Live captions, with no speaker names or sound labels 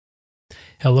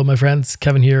Hello, my friends.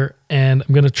 Kevin here, and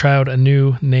I'm going to try out a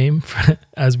new name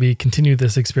as we continue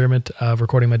this experiment of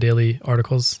recording my daily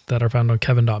articles that are found on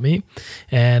kevin.me.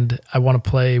 And I want to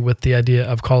play with the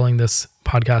idea of calling this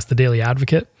podcast The Daily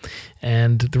Advocate.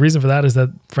 And the reason for that is that,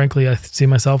 frankly, I see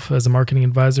myself as a marketing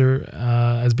advisor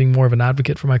as being more of an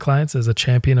advocate for my clients, as a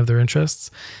champion of their interests,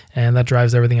 and that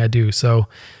drives everything I do. So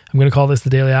I'm going to call this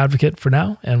The Daily Advocate for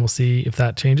now, and we'll see if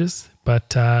that changes.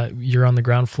 But you're on the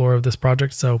ground floor of this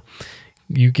project, so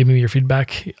you give me your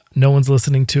feedback. No one's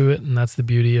listening to it, and that's the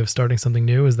beauty of starting something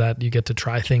new, is that you get to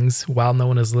try things while no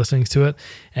one is listening to it.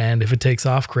 And if it takes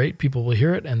off, great, people will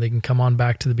hear it and they can come on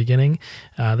back to the beginning.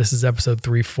 This is episode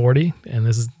 340, and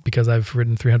this is because I've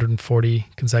written 340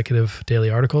 consecutive daily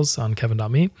articles on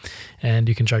kevin.me, and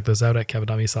you can check those out at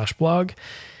kevin.me/blog.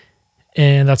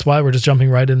 And that's why we're just jumping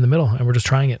right in the middle and we're just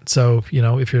trying it. So,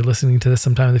 if you're listening to this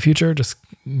sometime in the future, just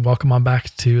welcome on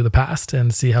back to the past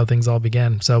and see how things all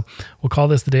began. So we'll call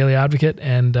this The Daily Advocate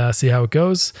and see how it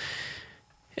goes.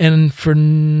 And for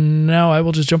now, I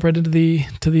will just jump right into the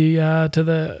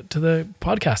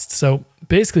podcast. So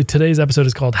basically, today's episode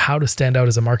is called How to Stand Out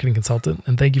as a Marketing Consultant.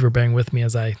 And thank you for bearing with me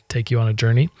as I take you on a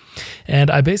journey. And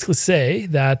I basically say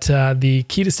that the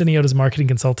key to standing out as a marketing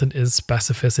consultant is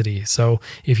specificity. So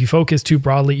if you focus too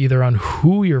broadly either on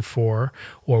who you're for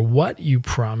or what you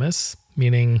promise,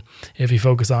 meaning if you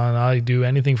focus on I do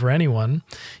anything for anyone,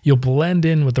 you'll blend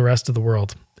in with the rest of the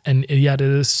world. And yet it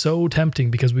is so tempting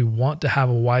because we want to have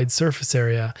a wide surface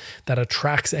area that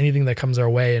attracts anything that comes our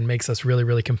way and makes us really,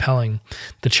 really compelling.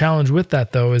 The challenge with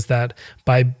that, though, is that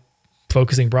by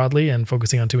focusing broadly and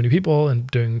focusing on too many people and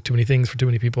doing too many things for too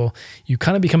many people, you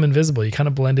kind of become invisible. You kind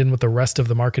of blend in with the rest of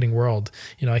the marketing world.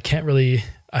 I can't really...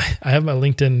 I have my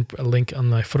LinkedIn link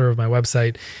on the footer of my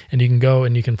website, and you can go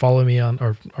and you can follow me on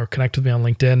or connect with me on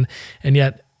LinkedIn. And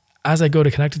yet, as I go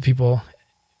to connect with people,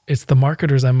 it's the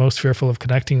marketers I'm most fearful of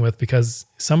connecting with, because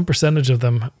some percentage of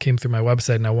them came through my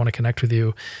website and I want to connect with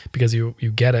you because you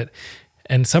get it.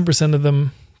 And some percent of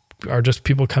them are just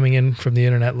people coming in from the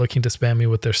internet looking to spam me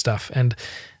with their stuff. And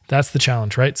that's the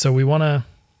challenge, right? So we want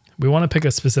to pick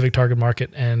a specific target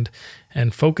market and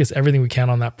focus everything we can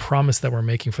on that promise that we're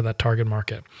making for that target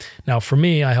market. Now, for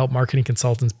me, I help marketing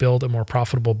consultants build a more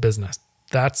profitable business.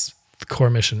 That's the core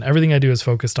mission. Everything I do is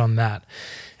focused on that.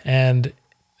 And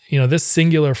this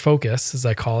singular focus, as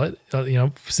I call it,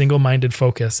 single-minded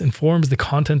focus, informs the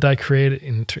content I create,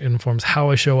 informs how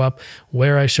I show up,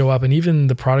 where I show up, and even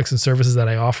the products and services that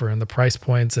I offer and the price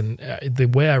points. And the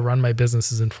way I run my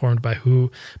business is informed by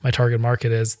who my target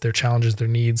market is, their challenges, their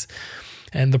needs,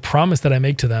 and the promise that I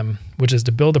make to them, which is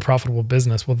to build a profitable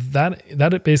business. Well, that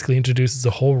it basically introduces a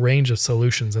whole range of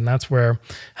solutions. And that's where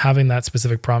having that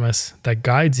specific promise that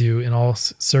guides you in all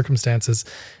circumstances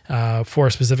for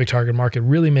a specific target market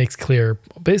really makes clear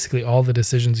basically all the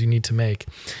decisions you need to make.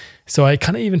 So I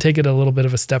kind of even take it a little bit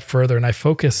of a step further, and I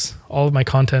focus all of my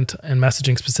content and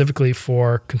messaging specifically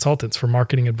for consultants, for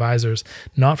marketing advisors,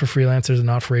 not for freelancers and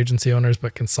not for agency owners,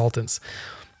 but consultants.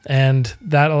 And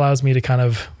that allows me to kind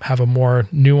of have a more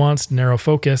nuanced, narrow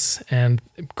focus and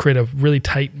create a really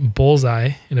tight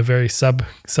bullseye in a very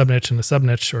sub-niche in a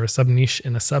sub-niche, or a sub-niche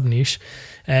in a sub-niche.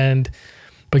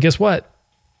 But guess what?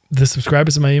 The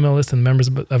subscribers of my email list and the members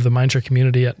of the Mindshare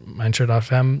community at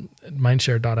mindshare.fm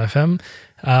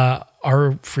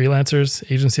are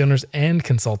freelancers, agency owners, and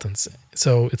consultants.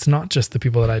 So it's not just the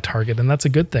people that I target, and that's a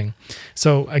good thing.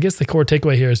 So I guess the core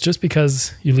takeaway here is just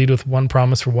because you lead with one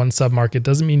promise for one sub-market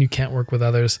doesn't mean you can't work with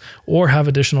others or have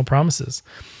additional promises.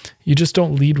 You just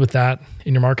don't lead with that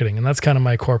in your marketing. And that's kind of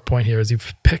my core point here, is you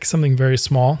pick something very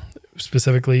small,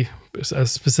 specifically a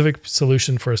specific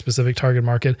solution for a specific target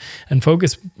market, and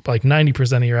focus like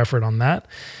 90% of your effort on that.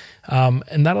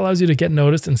 And that allows you to get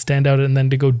noticed and stand out, and then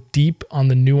to go deep on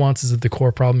the nuances of the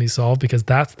core problem you solve, because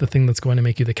that's the thing that's going to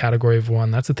make you the category of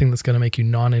one. That's the thing that's going to make you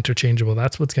non-interchangeable.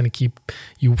 That's what's going to keep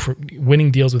you winning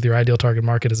deals with your ideal target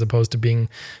market, as opposed to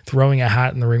throwing a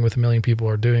hat in the ring with a million people,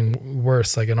 or doing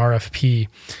worse, like an RFP.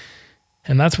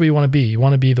 And that's where you want to be. You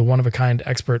want to be the one-of-a-kind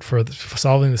expert for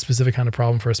solving the specific kind of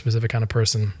problem for a specific kind of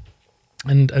person.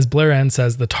 And as Blair Ann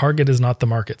says, the target is not the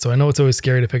market. So I know it's always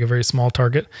scary to pick a very small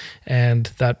target, and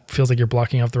that feels like you're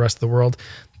blocking off the rest of the world.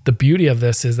 The beauty of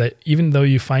this is that even though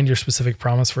you find your specific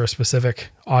promise for a specific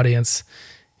audience,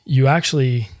 you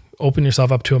actually open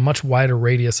yourself up to a much wider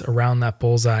radius around that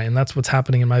bullseye. And that's what's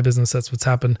happening in my business. That's what's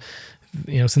happened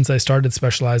since I started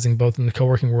specializing both in the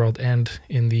co-working world and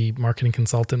in the marketing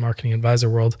consultant, marketing advisor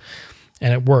world.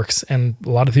 And it works. And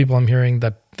a lot of people I'm hearing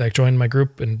that join my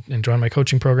group and join my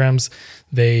coaching programs,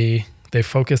 they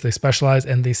focus, they specialize,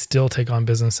 and they still take on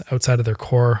business outside of their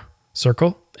core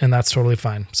circle. And that's totally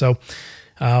fine. So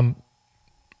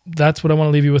that's what I want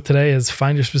to leave you with today is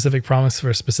find your specific promise for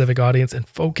a specific audience and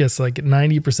focus like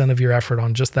 90% of your effort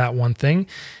on just that one thing,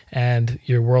 and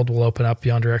your world will open up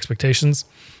beyond your expectations.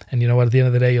 And you know what? At the end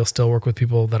of the day, you'll still work with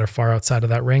people that are far outside of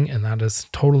that ring, and that is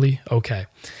totally okay.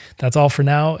 That's all for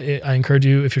now. I encourage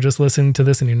you, if you're just listening to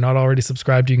this and you're not already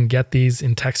subscribed, you can get these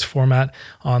in text format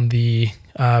on the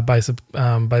by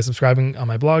subscribing on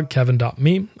my blog,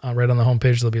 kevin.me. Right on the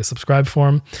homepage, there'll be a subscribe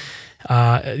form.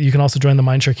 You can also join the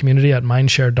Mindshare community at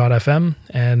mindshare.fm,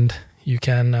 and you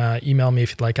can email me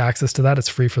if you'd like access to that. It's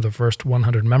free for the first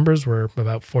 100 members. We're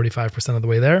about 45% of the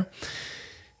way there.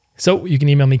 So you can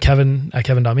email me,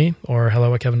 kevin@kevin.me or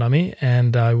hello@kevin.me,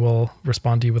 and I will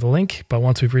respond to you with a link. But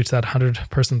once we've reached that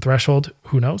 100-person threshold,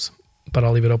 who knows? But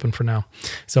I'll leave it open for now.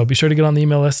 So be sure to get on the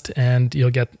email list, and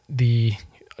you'll get the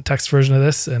text version of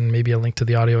this and maybe a link to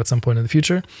the audio at some point in the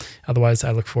future. Otherwise, I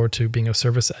look forward to being of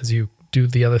service as you do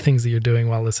the other things that you're doing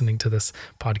while listening to this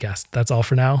podcast. That's all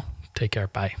for now. Take care.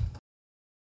 Bye.